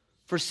what?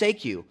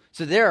 Forsake you.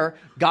 So there,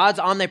 God's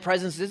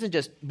omnipresence isn't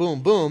just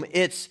boom, boom.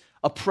 It's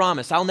a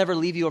promise. I'll never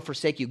leave you or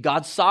forsake you.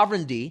 God's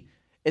sovereignty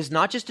is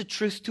not just a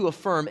truth to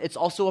affirm. It's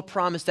also a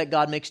promise that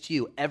God makes to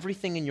you.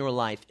 Everything in your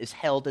life is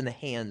held in the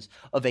hands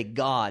of a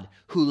God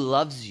who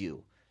loves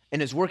you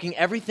and is working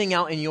everything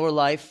out in your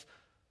life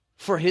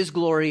for his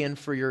glory and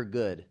for your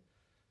good.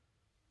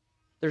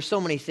 There's so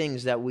many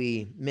things that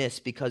we miss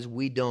because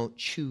we don't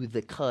chew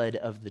the cud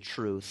of the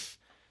truth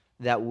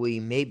that we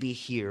maybe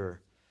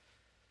hear.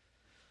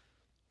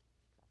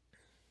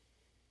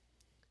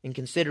 In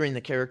considering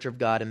the character of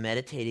God and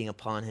meditating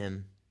upon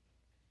him,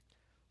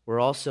 we're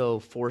also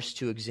forced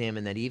to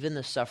examine that even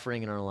the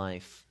suffering in our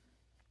life,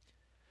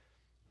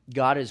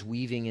 God is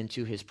weaving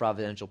into his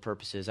providential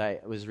purposes. I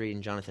was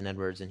reading Jonathan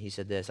Edwards, and he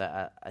said this.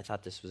 I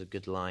thought this was a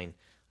good line.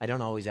 I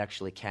don't always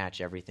actually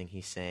catch everything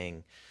he's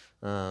saying,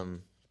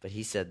 but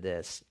he said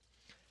this.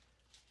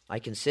 I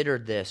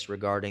considered this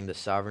regarding the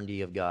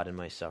sovereignty of God in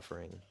my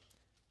suffering.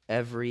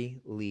 Every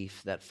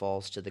leaf that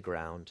falls to the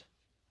ground,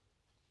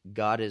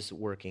 God is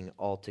working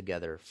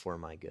altogether for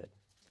my good.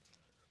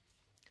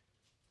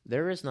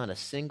 There is not a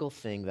single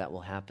thing that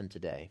will happen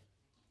today,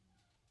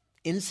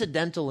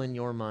 incidental in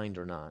your mind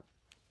or not,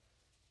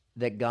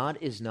 that God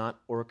is not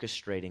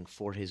orchestrating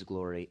for his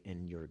glory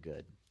and your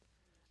good.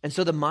 And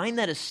so the mind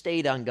that is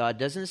stayed on God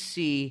doesn't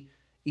see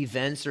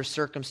events or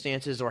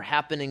circumstances or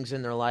happenings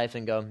in their life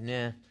and go,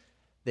 nah.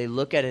 They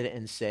look at it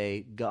and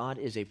say, God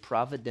is a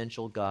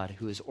providential God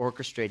who is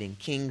orchestrating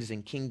kings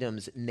and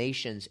kingdoms,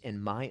 nations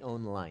in my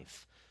own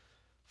life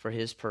for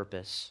his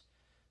purpose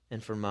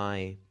and for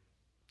my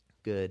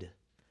good.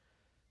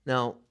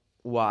 Now,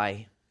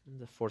 why?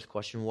 The fourth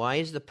question, why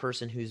is the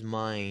person whose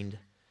mind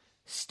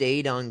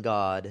stayed on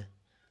God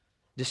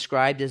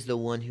described as the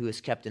one who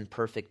is kept in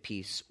perfect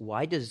peace?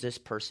 Why does this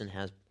person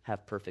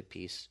have perfect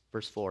peace?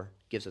 Verse 4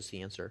 gives us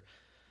the answer.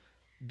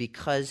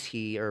 Because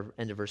he, or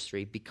end of verse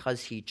 3,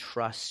 because he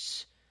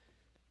trusts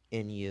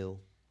in you.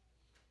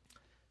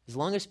 As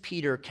long as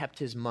Peter kept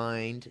his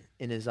mind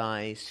and his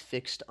eyes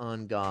fixed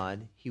on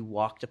God, he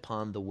walked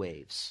upon the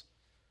waves.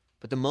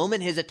 But the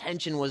moment his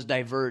attention was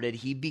diverted,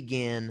 he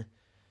began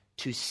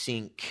to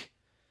sink.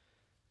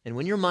 And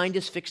when your mind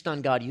is fixed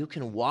on God, you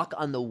can walk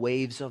on the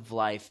waves of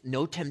life.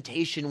 No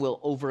temptation will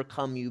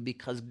overcome you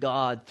because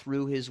God,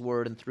 through his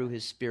word and through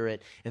his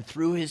spirit and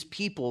through his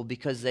people,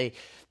 because their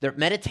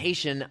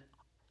meditation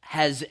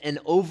has an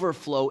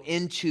overflow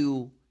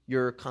into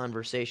your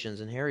conversations.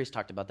 And Harry's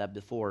talked about that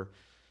before.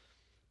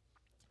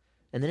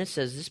 And then it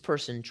says, this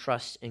person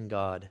trusts in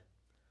God.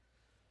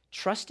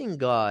 Trusting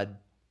God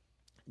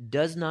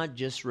does not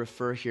just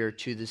refer here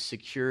to the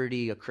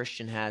security a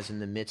Christian has in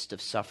the midst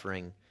of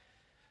suffering.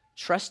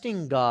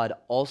 Trusting God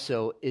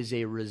also is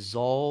a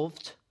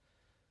resolved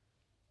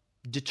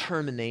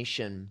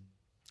determination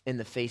in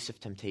the face of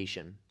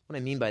temptation. What I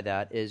mean by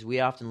that is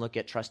we often look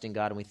at trusting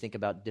God and we think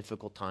about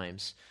difficult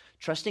times.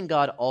 Trusting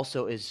God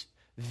also is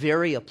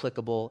very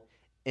applicable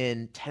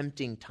in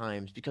tempting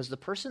times because the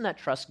person that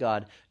trusts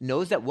God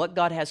knows that what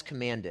God has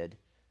commanded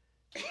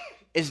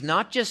is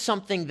not just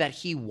something that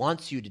he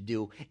wants you to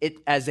do it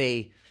as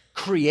a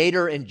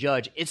creator and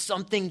judge. It's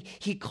something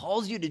he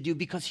calls you to do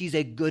because he's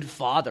a good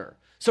father.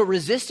 So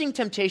resisting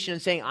temptation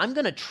and saying, I'm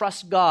going to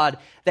trust God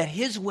that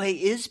his way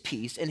is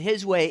peace and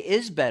his way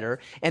is better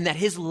and that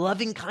his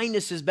loving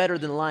kindness is better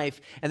than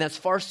life and that's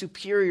far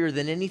superior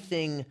than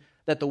anything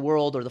that the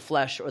world or the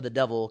flesh or the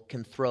devil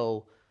can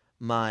throw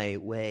my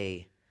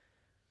way.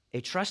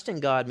 A trust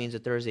in God means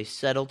that there is a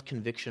settled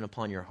conviction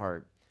upon your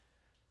heart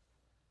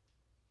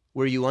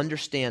where you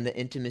understand that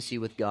intimacy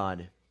with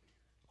God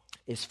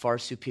is far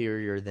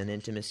superior than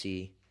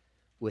intimacy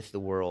with the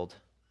world.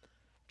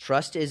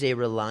 Trust is a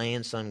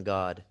reliance on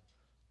God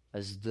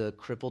as the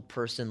crippled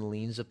person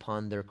leans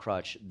upon their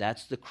crutch.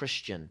 That's the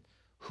Christian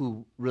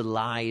who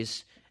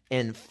relies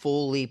and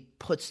fully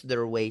puts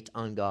their weight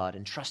on God.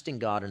 And trusting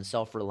God and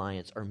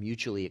self-reliance are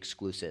mutually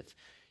exclusive.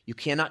 You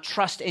cannot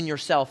trust in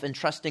yourself and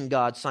trust in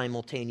God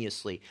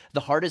simultaneously. The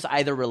heart is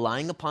either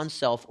relying upon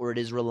self or it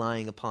is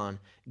relying upon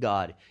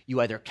God.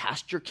 You either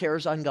cast your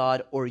cares on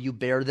God or you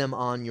bear them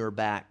on your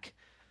back.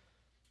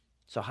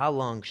 So how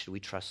long should we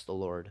trust the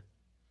Lord?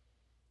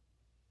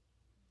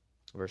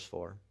 Verse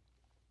 4.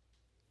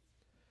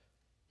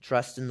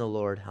 Trust in the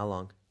Lord, how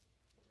long?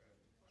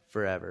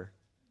 Forever.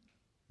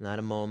 Not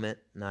a moment,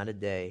 not a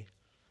day,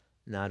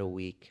 not a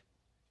week,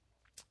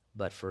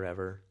 but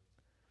forever.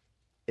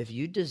 If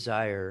you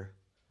desire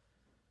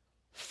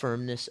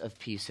firmness of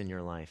peace in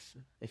your life,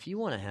 if you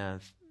want to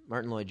have,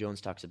 Martin Lloyd-Jones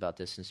talks about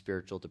this in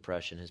Spiritual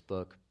Depression, his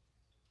book,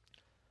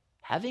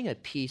 having a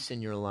peace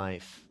in your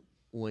life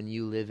when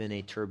you live in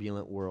a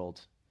turbulent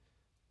world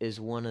is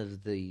one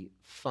of the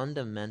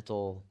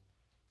fundamental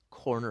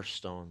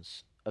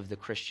cornerstones of the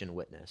Christian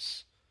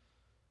witness.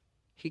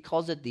 He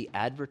calls it the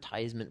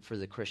advertisement for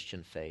the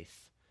Christian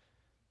faith,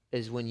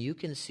 is when you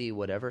can see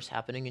whatever's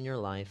happening in your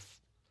life,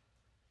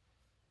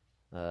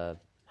 a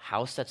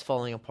house that's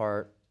falling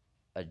apart,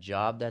 a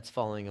job that's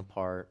falling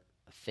apart,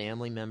 a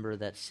family member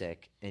that's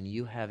sick, and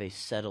you have a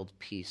settled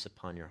peace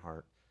upon your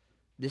heart.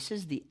 This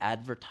is the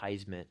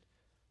advertisement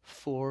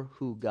for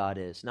who God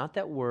is. Not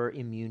that we're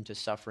immune to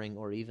suffering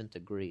or even to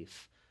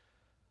grief,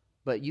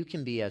 but you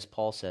can be, as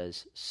Paul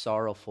says,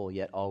 sorrowful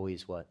yet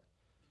always what?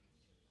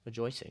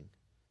 Rejoicing.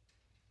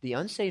 The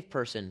unsaved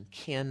person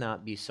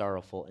cannot be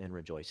sorrowful and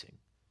rejoicing.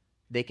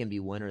 They can be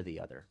one or the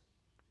other.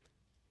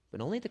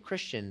 But only the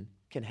Christian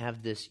can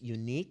have this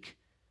unique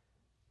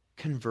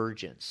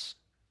convergence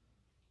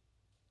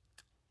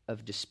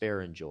of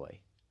despair and joy.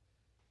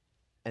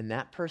 And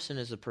that person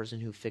is a person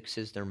who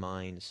fixes their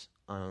minds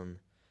on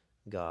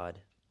God.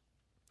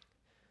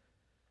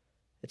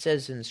 It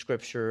says in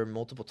Scripture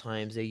multiple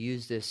times, they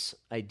use this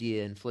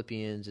idea in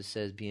Philippians. It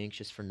says, be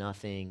anxious for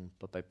nothing,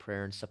 but by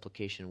prayer and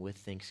supplication with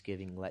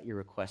thanksgiving, let your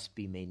requests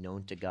be made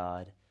known to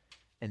God.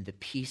 And the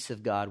peace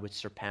of God, which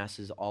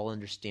surpasses all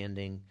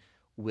understanding,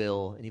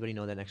 will, anybody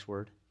know that next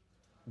word?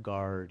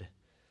 Guard.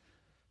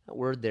 That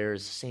word there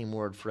is the same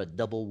word for a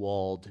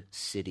double-walled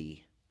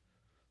city.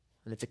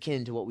 And it's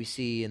akin to what we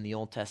see in the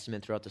Old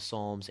Testament throughout the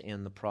Psalms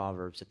and the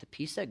Proverbs, that the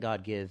peace that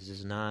God gives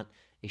is not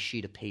a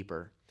sheet of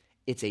paper.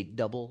 It's a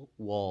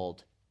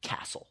double-walled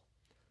castle.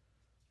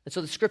 And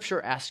so the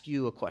Scripture asks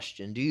you a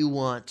question. Do you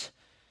want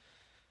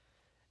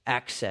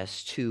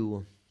access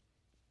to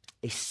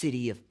a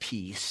city of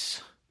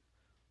peace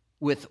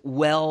with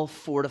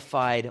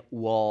well-fortified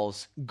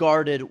walls,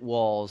 guarded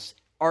walls,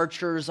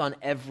 archers on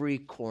every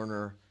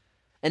corner?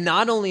 And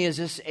not only is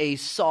this a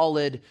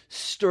solid,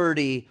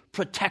 sturdy,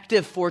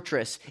 protective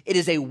fortress, it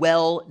is a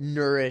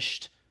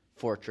well-nourished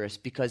fortress,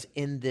 because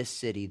in this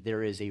city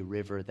there is a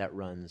river that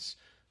runs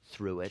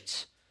through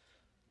it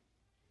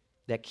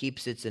that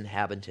keeps its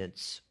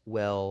inhabitants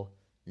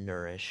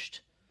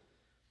well-nourished.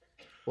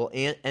 Well,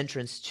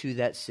 entrance to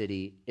that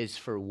city is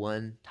for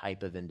one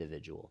type of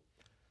individual.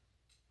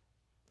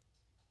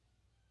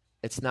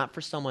 It's not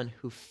for someone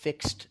who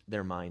fixed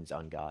their minds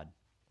on God.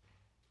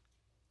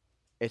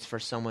 It's for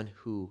someone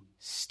who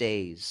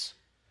stays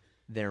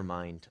their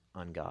mind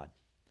on God.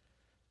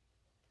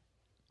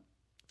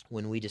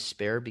 When we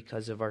despair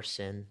because of our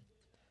sin,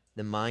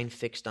 the mind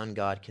fixed on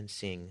God can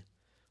sing,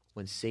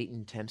 when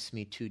Satan tempts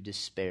me to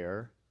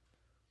despair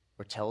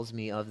or tells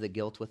me of the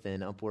guilt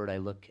within, upward I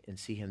look and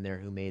see him there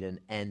who made an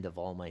end of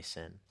all my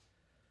sin.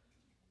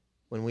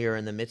 When we are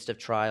in the midst of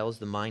trials,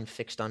 the mind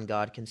fixed on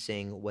God can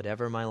sing,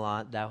 whatever my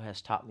lot thou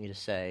hast taught me to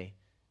say,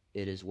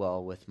 it is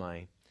well with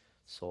my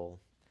soul.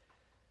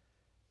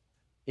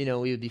 You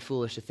know, we would be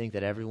foolish to think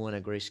that everyone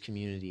at Grace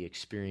Community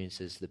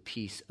experiences the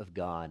peace of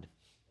God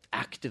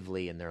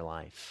actively in their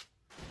life.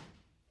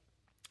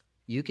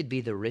 You could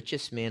be the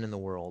richest man in the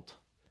world,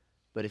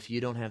 but if you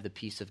don't have the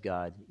peace of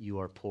God, you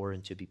are poor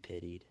and to be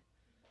pitied.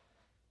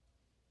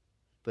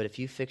 But if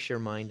you fix your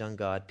mind on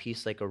God,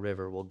 peace like a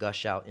river will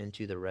gush out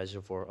into the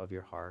reservoir of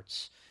your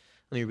hearts.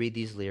 Let me read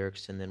these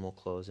lyrics and then we'll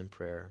close in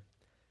prayer.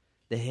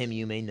 The hymn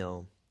you may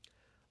know.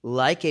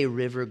 Like a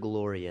river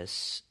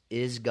glorious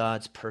is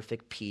God's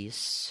perfect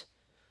peace,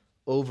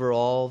 over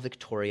all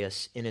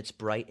victorious in its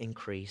bright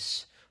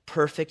increase,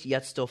 perfect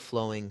yet still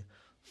flowing,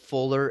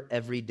 fuller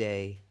every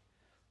day,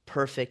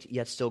 perfect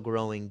yet still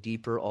growing,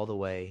 deeper all the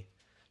way.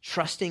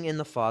 Trusting in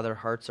the Father,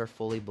 hearts are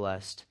fully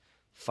blessed,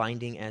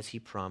 finding as he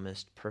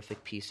promised,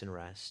 perfect peace and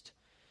rest.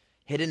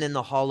 Hidden in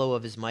the hollow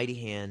of his mighty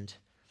hand,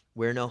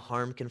 where no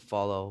harm can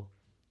follow,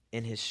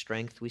 in his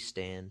strength we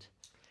stand.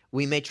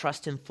 We may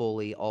trust him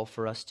fully, all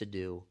for us to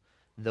do.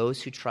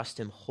 Those who trust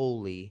him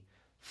wholly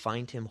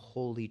find him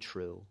wholly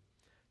true.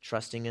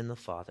 Trusting in the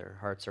Father,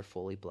 hearts are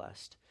fully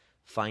blessed,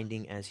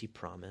 finding as he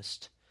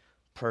promised,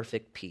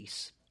 perfect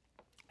peace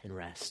and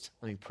rest.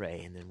 Let me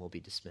pray and then we'll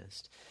be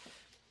dismissed.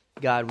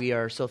 God, we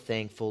are so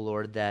thankful,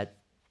 Lord, that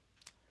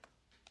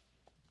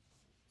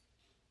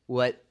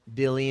what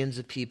billions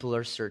of people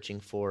are searching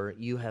for,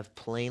 you have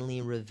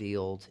plainly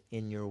revealed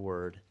in your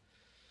word.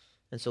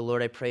 And so,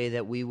 Lord, I pray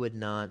that we would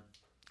not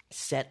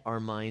set our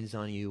minds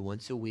on you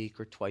once a week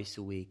or twice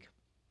a week,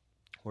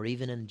 or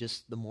even in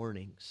just the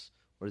mornings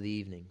or the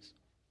evenings,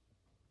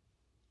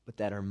 but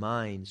that our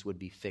minds would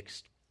be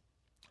fixed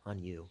on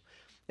you.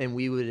 And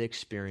we would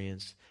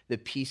experience the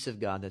peace of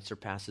God that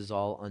surpasses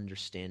all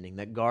understanding,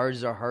 that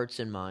guards our hearts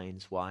and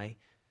minds. Why?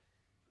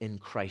 In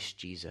Christ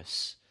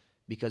Jesus,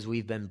 because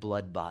we've been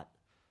blood-bought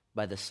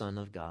by the Son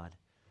of God.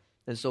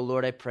 And so,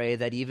 Lord, I pray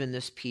that even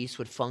this peace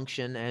would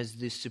function as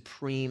the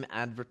supreme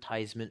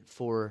advertisement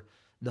for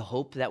the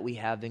hope that we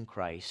have in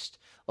Christ,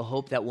 a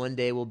hope that one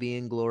day will be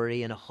in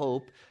glory, and a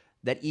hope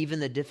that even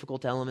the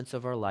difficult elements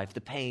of our life,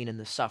 the pain and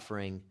the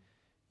suffering,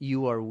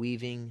 you are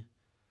weaving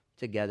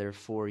together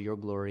for your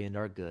glory and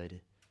our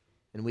good.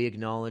 And we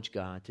acknowledge,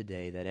 God,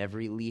 today that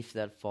every leaf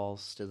that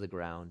falls to the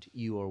ground,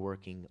 you are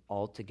working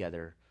all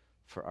together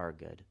for our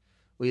good.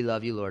 We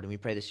love you, Lord, and we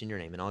pray this in your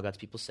name. And all God's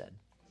people said,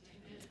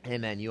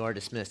 Amen. You are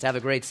dismissed. Have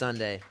a great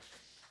Sunday.